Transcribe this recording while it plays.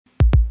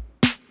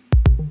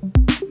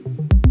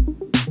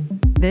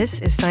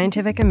This is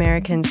Scientific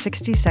American's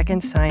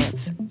 60-Second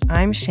Science.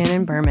 I'm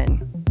Shannon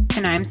Berman.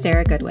 And I'm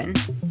Sarah Goodwin.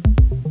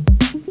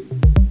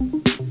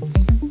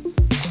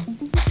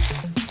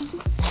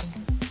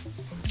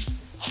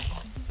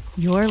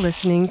 You're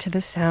listening to the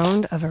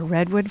sound of a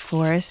redwood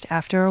forest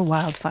after a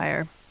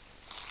wildfire.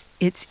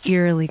 It's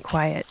eerily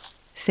quiet,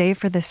 save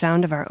for the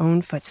sound of our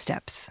own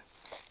footsteps.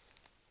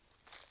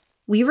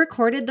 We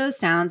recorded those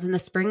sounds in the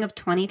spring of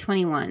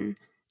 2021.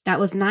 That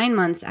was 9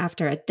 months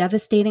after a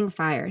devastating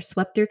fire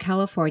swept through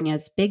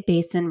California's Big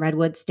Basin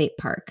Redwood State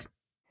Park.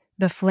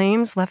 The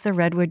flames left the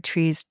redwood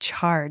trees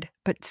charred,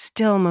 but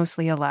still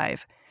mostly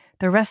alive.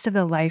 The rest of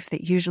the life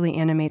that usually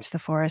animates the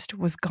forest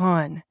was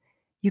gone.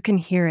 You can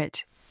hear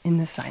it in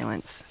the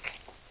silence.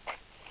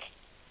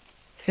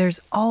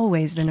 There's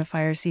always been a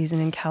fire season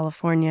in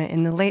California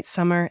in the late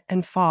summer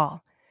and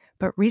fall,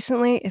 but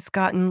recently it's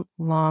gotten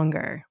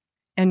longer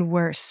and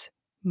worse,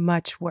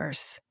 much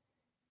worse.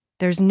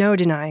 There's no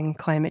denying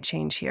climate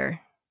change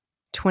here.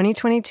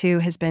 2022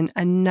 has been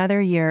another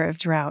year of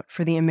drought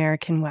for the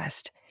American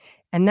West,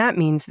 and that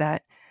means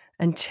that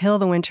until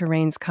the winter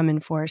rains come in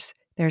force,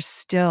 there's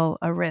still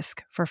a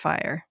risk for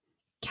fire.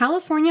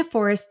 California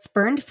forests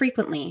burned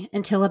frequently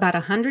until about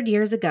 100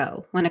 years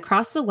ago, when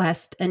across the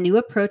West, a new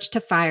approach to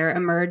fire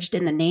emerged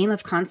in the name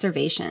of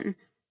conservation: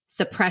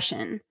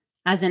 suppression,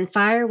 as in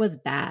fire was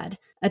bad,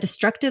 a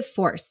destructive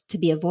force to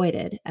be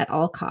avoided at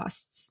all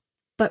costs.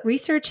 But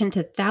research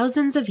into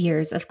thousands of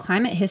years of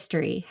climate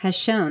history has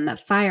shown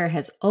that fire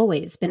has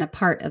always been a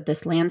part of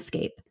this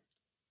landscape.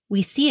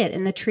 We see it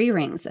in the tree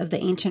rings of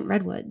the ancient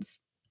redwoods.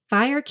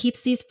 Fire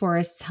keeps these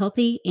forests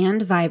healthy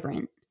and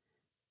vibrant.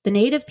 The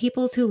native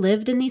peoples who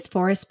lived in these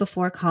forests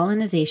before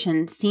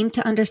colonization seem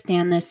to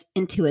understand this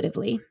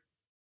intuitively.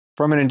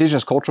 From an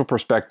indigenous cultural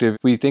perspective,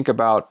 we think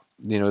about,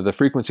 the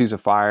frequencies of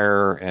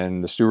fire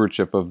and the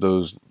stewardship of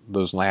those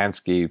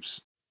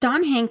landscapes.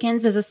 Don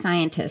Hankins is a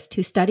scientist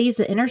who studies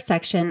the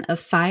intersection of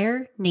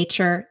fire,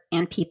 nature,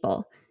 and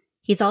people.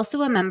 He's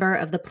also a member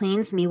of the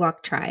Plains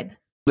Miwok tribe.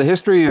 The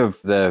history of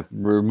the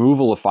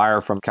removal of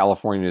fire from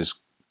California's,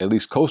 at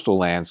least coastal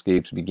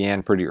landscapes,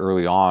 began pretty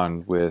early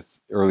on with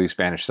early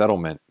Spanish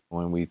settlement.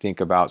 When we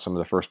think about some of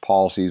the first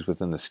policies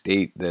within the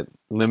state that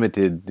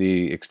limited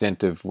the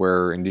extent of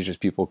where indigenous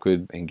people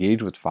could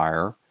engage with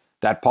fire,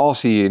 that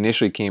policy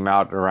initially came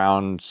out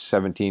around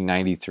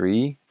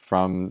 1793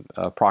 from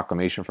a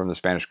proclamation from the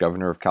Spanish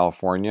governor of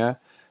California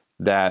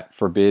that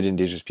forbid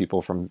indigenous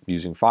people from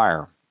using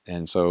fire.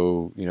 And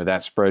so,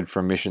 that spread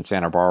from Mission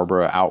Santa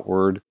Barbara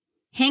outward.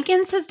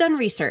 Hankins has done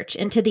research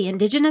into the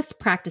indigenous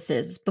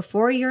practices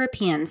before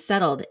Europeans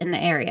settled in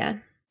the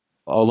area.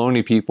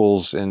 Ohlone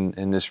peoples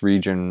in this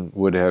region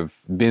would have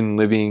been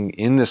living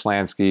in this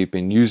landscape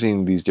and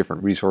using these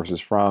different resources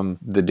from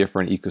the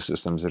different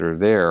ecosystems that are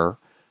there,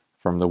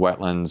 from the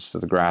wetlands to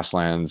the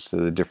grasslands to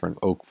the different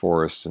oak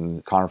forests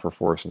and conifer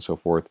forests and so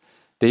forth.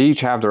 They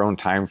each have their own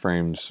time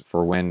frames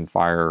for when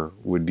fire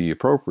would be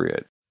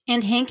appropriate.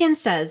 And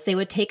Hankins says they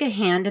would take a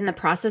hand in the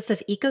process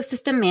of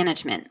ecosystem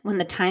management when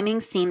the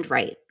timing seemed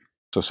right.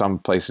 So some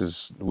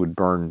places would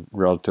burn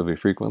relatively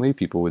frequently.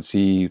 People would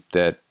see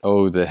that,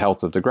 the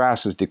health of the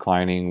grass is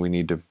declining, we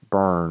need to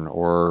burn,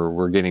 or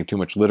we're getting too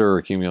much litter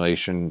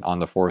accumulation on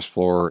the forest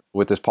floor.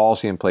 With this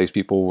policy in place,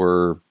 people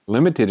were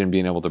limited in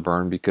being able to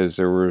burn because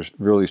there were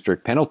really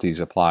strict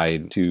penalties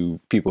applied to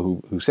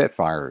people who set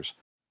fires.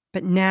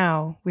 But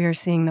now we are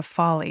seeing the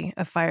folly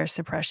of fire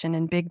suppression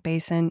in Big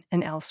Basin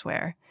and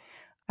elsewhere.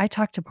 I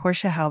talked to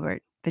Portia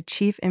Halbert, the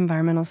chief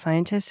environmental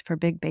scientist for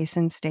Big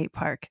Basin State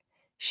Park.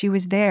 She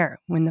was there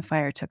when the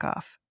fire took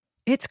off.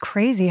 It's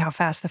crazy how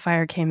fast the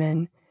fire came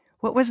in.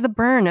 What was the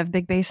burn of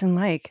Big Basin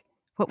like?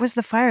 What was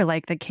the fire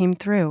like that came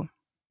through?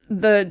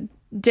 The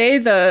day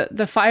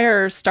the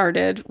fire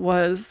started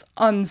was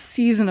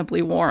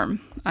unseasonably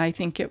warm. I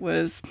think it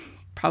was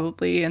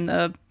probably in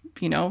the,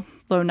 low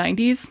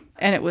 90s.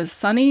 And it was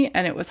sunny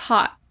and it was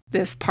hot.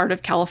 This part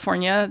of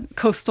California,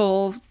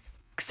 coastal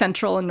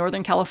Central and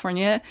Northern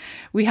California,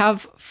 we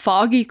have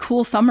foggy,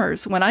 cool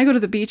summers. When I go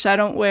to the beach, I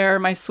don't wear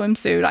my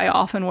swimsuit. I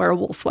often wear a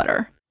wool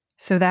sweater.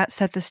 So that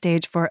set the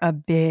stage for a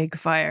big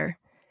fire.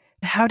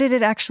 How did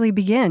it actually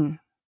begin?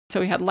 So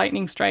we had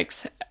lightning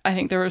strikes. I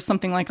think there was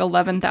something like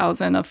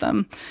 11,000 of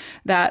them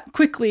that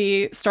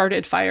quickly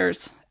started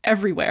fires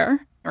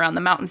everywhere around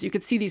the mountains. You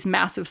could see these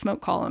massive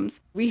smoke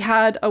columns. We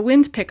had a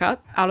wind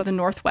pickup out of the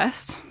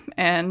northwest,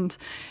 and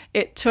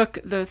it took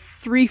the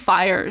 3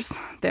 fires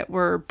that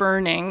were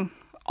burning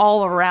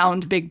all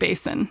around Big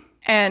Basin.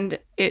 And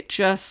it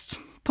just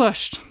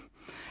pushed.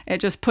 It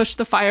just pushed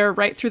the fire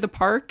right through the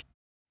park.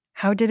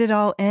 How did it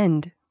all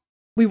end?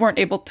 We weren't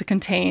able to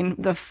contain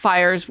the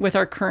fires with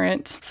our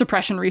current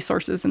suppression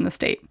resources in the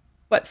state.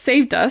 What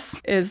saved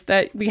us is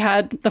that we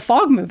had the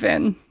fog move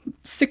in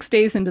 6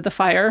 days into the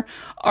fire.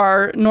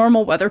 Our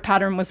normal weather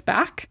pattern was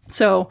back.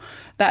 So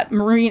that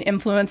marine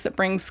influence that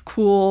brings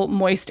cool,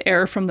 moist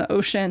air from the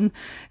ocean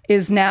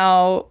is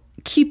now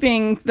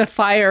keeping the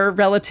fire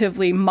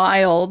relatively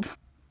mild.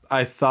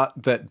 I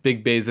thought that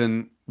Big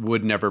Basin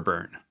would never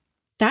burn.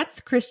 That's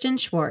Christian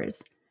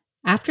Schwarz.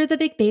 After the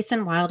Big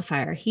Basin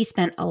wildfire, he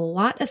spent a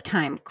lot of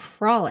time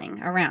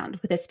crawling around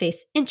with his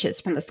face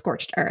inches from the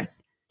scorched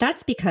earth.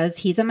 That's because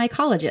he's a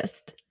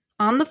mycologist.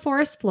 On the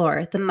forest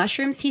floor, the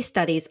mushrooms he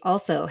studies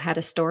also had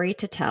a story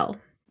to tell.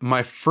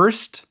 My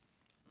first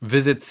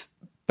visits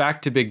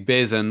back to Big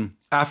Basin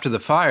after the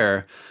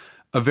fire,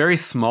 a very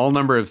small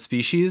number of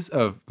species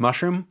of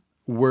mushroom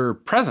were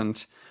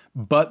present,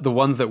 but the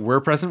ones that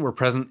were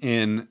present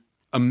in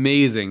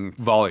amazing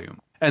volume.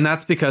 And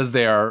that's because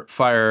they are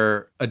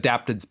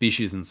fire-adapted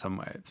species in some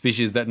way.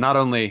 Species that not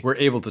only were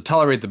able to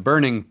tolerate the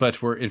burning,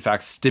 but were in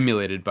fact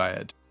stimulated by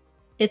it.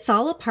 It's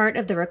all a part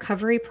of the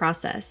recovery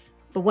process,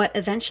 but what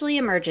eventually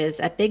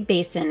emerges at Big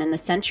Basin in the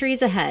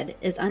centuries ahead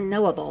is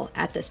unknowable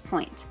at this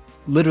point.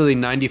 Literally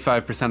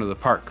 95% of the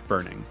park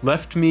burning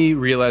left me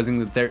realizing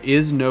that there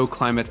is no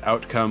climate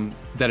outcome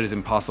that is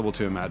impossible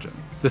to imagine.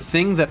 The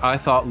thing that I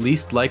thought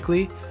least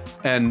likely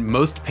and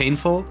most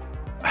painful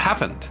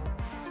happened.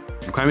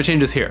 And climate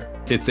change is here.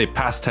 It's a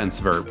past tense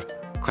verb.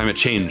 Climate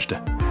changed.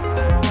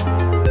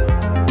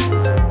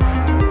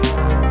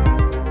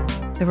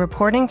 The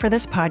reporting for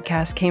this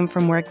podcast came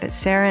from work that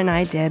Sarah and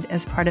I did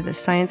as part of the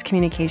Science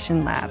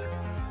Communication Lab.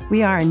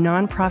 We are a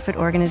nonprofit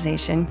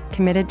organization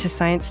committed to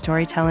science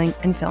storytelling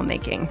and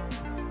filmmaking.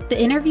 The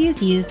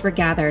interviews used were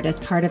gathered as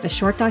part of a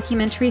short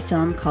documentary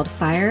film called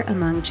Fire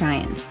Among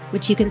Giants,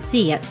 which you can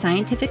see at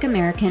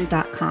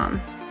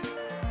scientificamerican.com.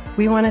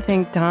 We want to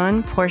thank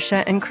Don,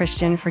 Portia, and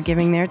Christian for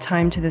giving their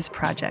time to this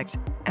project.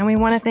 And we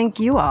want to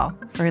thank you all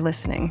for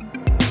listening.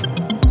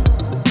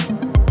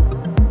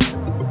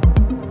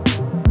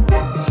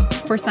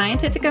 For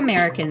Scientific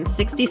American's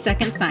 60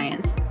 Second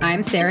Science,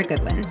 I'm Sarah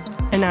Goodwin.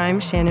 And I'm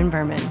Shannon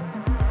Berman.